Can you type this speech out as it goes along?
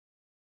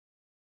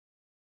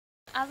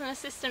As an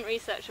assistant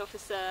research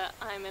officer,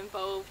 I'm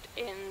involved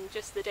in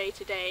just the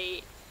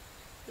day-to-day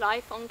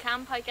life on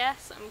camp, I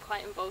guess. I'm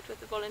quite involved with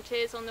the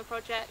volunteers on the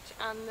project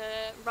and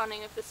the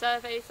running of the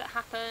surveys that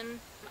happen.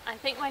 I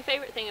think my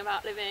favourite thing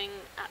about living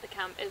at the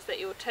camp is that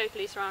you're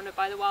totally surrounded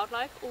by the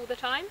wildlife all the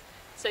time.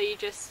 So you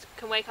just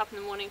can wake up in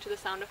the morning to the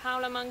sound of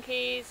howler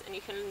monkeys, and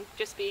you can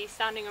just be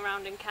standing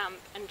around in camp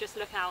and just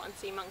look out and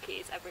see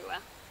monkeys everywhere.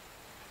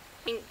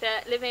 I think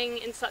that living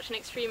in such an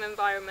extreme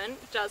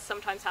environment does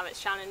sometimes have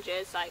its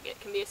challenges. Like, it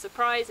can be a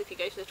surprise if you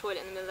go to the toilet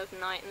in the middle of the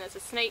night and there's a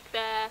snake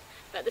there,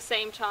 but at the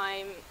same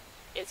time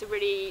it's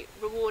really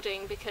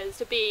rewarding because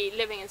to be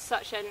living in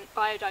such a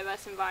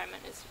biodiverse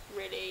environment is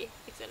really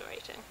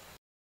exhilarating.